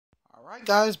Alright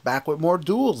guys, back with more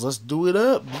duels. Let's do it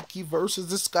up. Biki versus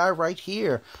this guy right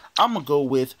here. I'm gonna go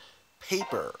with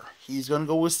paper. He's gonna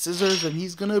go with scissors and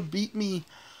he's gonna beat me.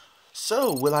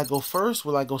 So, will I go first?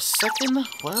 Will I go second?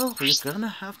 Well, we're gonna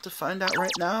have to find out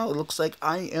right now. It looks like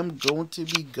I am going to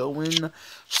be going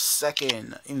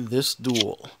second in this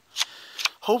duel.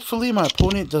 Hopefully my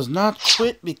opponent does not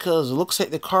quit because it looks like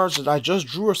the cards that I just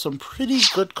drew are some pretty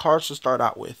good cards to start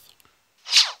out with.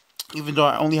 Even though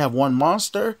I only have one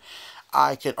monster,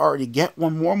 I can already get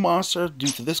one more monster due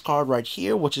to this card right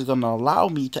here, which is going to allow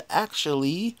me to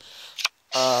actually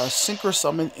synchro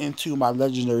summon into my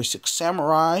legendary 6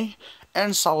 Samurai.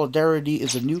 And Solidarity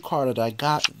is a new card that I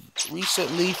got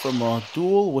recently from a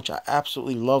duel, which I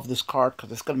absolutely love this card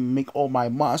because it's going to make all my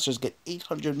monsters get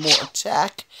 800 more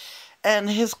attack.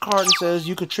 And his card says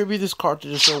you contribute this card to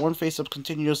destroy one face-up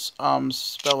continuous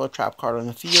spell or trap card on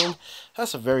the field.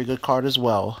 That's a very good card as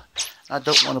well. I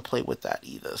don't want to play with that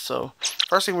either. So,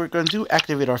 first thing we're going to do,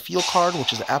 activate our field card,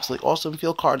 which is an absolutely awesome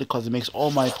field card because it makes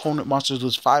all my opponent monsters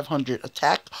lose 500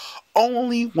 attack.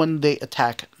 Only when they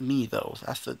attack me, though.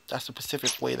 That's the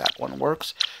specific way that one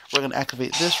works. We're going to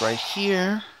activate this right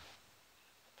here.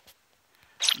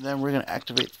 Then we're going to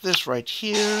activate this right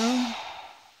here.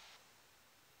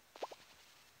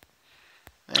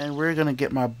 And we're going to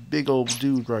get my big old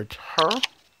dude right here.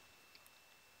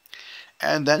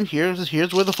 And then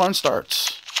here's where the fun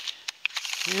starts.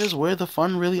 Here's where the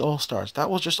fun really all starts.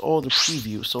 That was just all the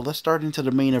preview. So let's start into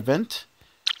the main event.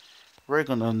 We're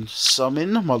going to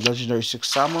summon my legendary 6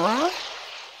 Samurai.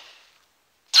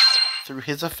 Through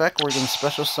his effect, we're going to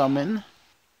special summon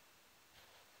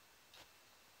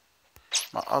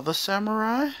my other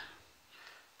Samurai.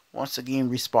 Once the game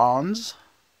respawns.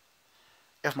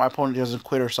 If my opponent doesn't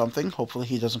quit or something. Hopefully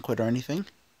he doesn't quit or anything.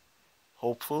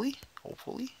 Hopefully.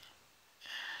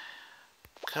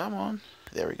 Come on.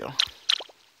 There we go.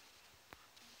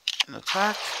 An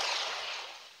attack.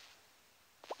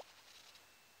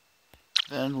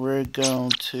 Then we're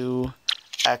going to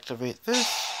activate this.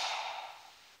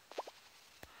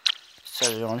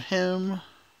 Set it on him.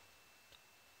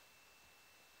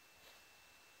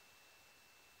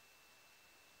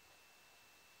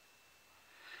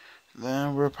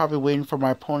 Then we're probably waiting for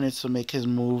my opponent to make his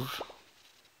move.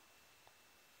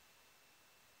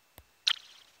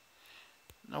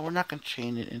 No, we're not going to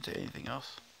chain it into anything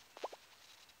else.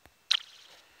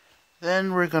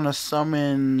 Then we're going to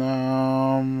summon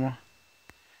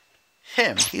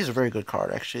him. He's a very good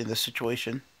card, actually, in this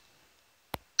situation.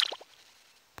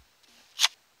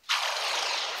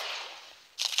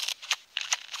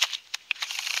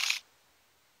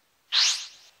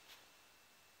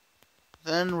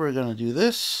 Then we're going to do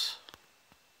this.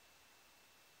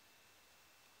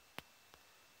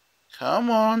 Come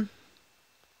on.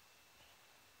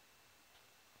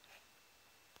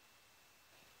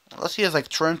 Unless he has like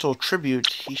Torrential Tribute,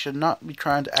 he should not be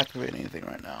trying to activate anything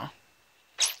right now.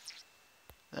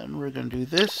 Then we're going to do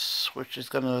this, which is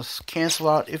going to cancel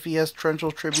out if he has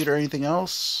Torrential Tribute or anything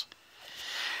else.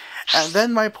 And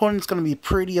then my opponent's going to be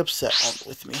pretty upset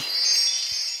with me.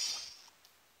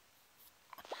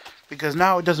 Because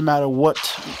now it doesn't matter what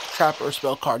trap or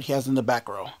spell card he has in the back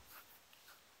row.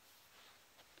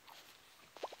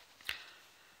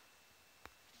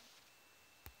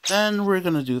 Then we're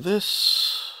going to do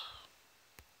this.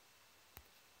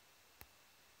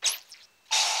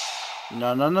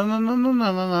 No.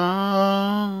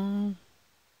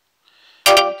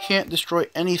 You can't destroy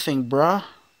anything, bruh.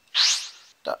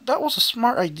 That was a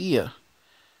smart idea.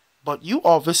 But you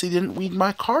obviously didn't read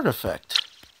my card effect.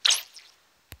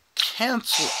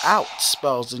 Cancel out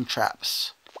spells and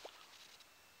traps.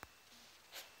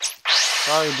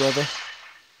 Sorry, brother.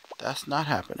 That's not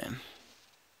happening.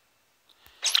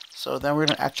 So then we're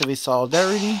going to activate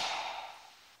Solidarity.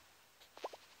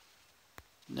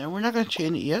 No, we're not going to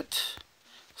chain it yet.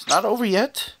 It's not over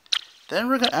yet. Then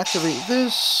we're going to activate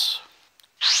this.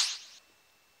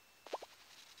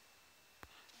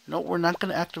 No, we're not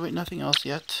going to activate nothing else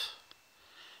yet.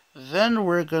 Then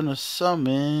we're going to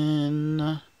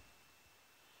summon...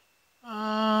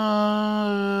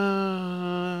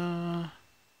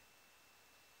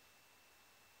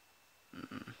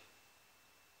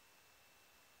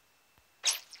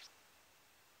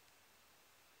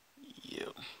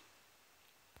 You.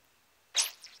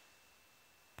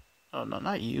 Oh, no,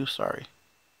 not you. Sorry.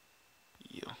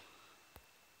 You.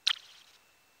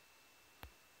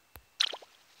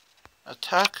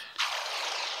 Attack.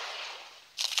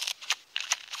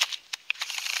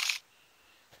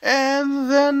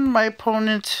 And then my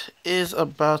opponent is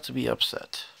about to be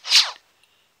upset.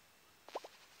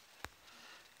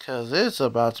 Because it's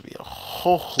about to be a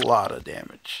whole lot of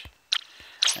damage.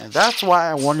 And that's why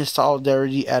I wanted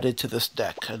Solidarity added to this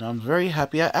deck. And I'm very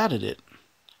happy I added it.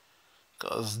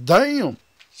 Because damn.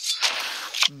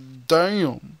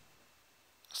 Damn.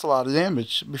 That's a lot of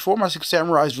damage. Before, my 6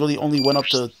 Samurais really only went up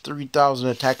to 3,000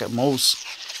 attack at most.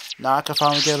 Now I can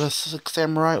finally get a 6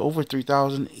 Samurai over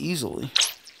 3,000 easily.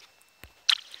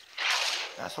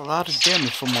 That's a lot of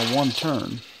damage for my one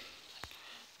turn.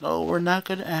 No, we're not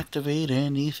going to activate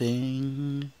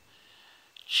anything.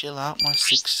 Chill out, my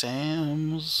 6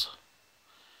 Sams.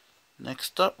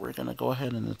 Next up, we're going to go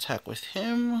ahead and attack with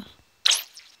him.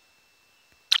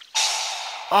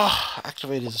 Oh,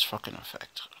 activated his fucking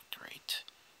effect. Great.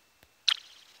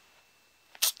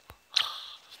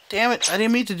 Damn it, I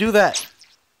didn't mean to do that.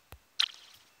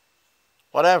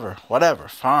 Whatever,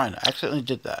 fine. I accidentally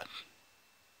did that.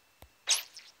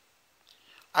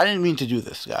 I didn't mean to do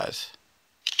this, guys.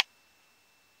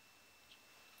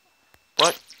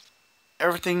 But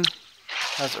everything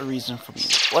has a reason for me.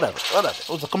 Whatever. It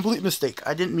was a complete mistake.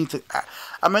 I didn't mean to.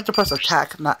 I meant to press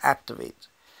attack, not activate.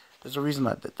 There's a reason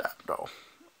I did that, though.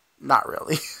 Not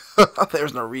really.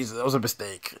 There's no reason. It was a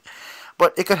mistake.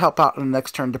 But it could help out in the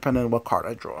next turn depending on what card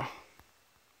I draw.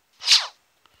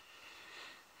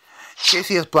 In case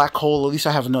he has Black Hole, at least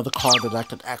I have another card that I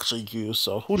could actually use.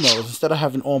 So who knows? Instead of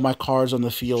having all my cards on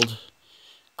the field.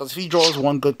 Because if he draws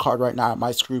one good card right now, it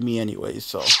might screw me anyways.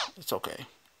 So it's okay.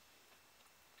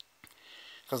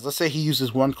 Because let's say he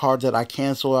uses one card that I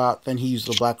cancel out. Then he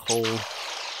uses a Black Hole.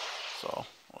 So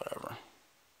whatever.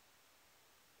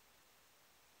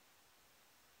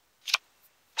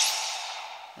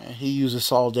 And he uses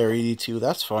Solidarity too.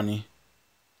 That's funny.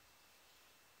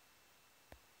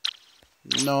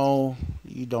 No,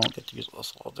 you don't get to use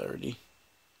Solidarity.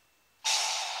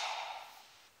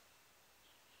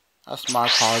 That's my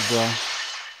card, bro.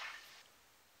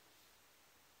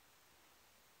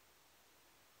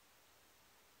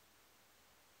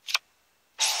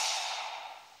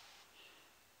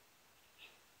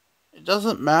 It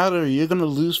doesn't matter. You're gonna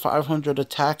lose 500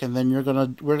 attack, and then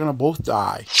we're gonna both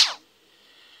die.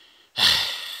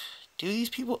 Do these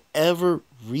people ever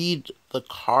read the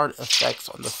card effects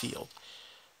on the field?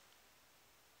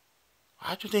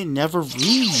 Why do they never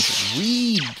read?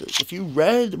 If you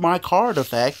read my card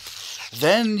effect,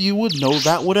 then you would know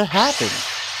that would have happened.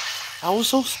 That was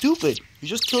so stupid. You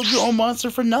just killed your own monster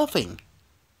for nothing.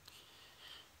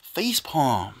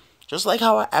 Facepalm. Just like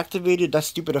how I activated that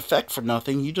stupid effect for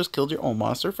nothing, you just killed your own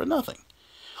monster for nothing.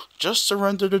 Just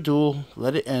surrender the duel.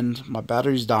 Let it end. My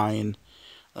battery's dying.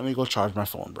 Let me go charge my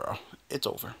phone, bro. It's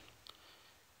over.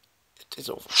 It's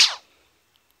over.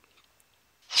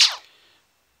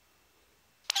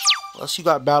 Unless you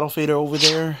got Battle Fader over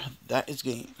there, that is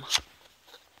game.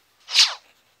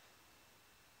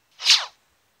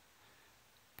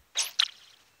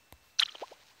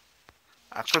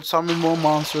 I could summon more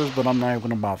monsters, but I'm not even going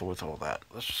to bother with all that.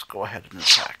 Let's just go ahead and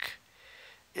attack.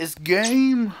 It's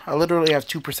game. I literally have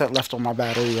 2% left on my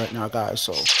battery right now, guys,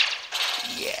 so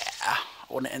yeah.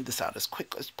 I want to end this out as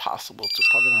quick as possible to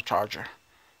plug in a charger.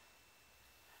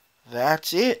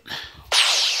 That's it.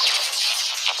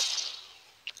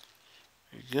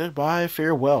 Goodbye,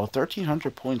 farewell.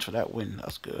 1,300 points for that win.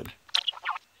 That's good.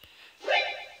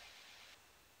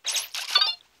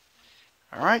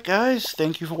 Alright, guys.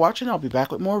 Thank you for watching. I'll be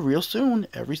back with more real soon.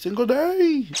 Every single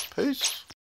day. Peace.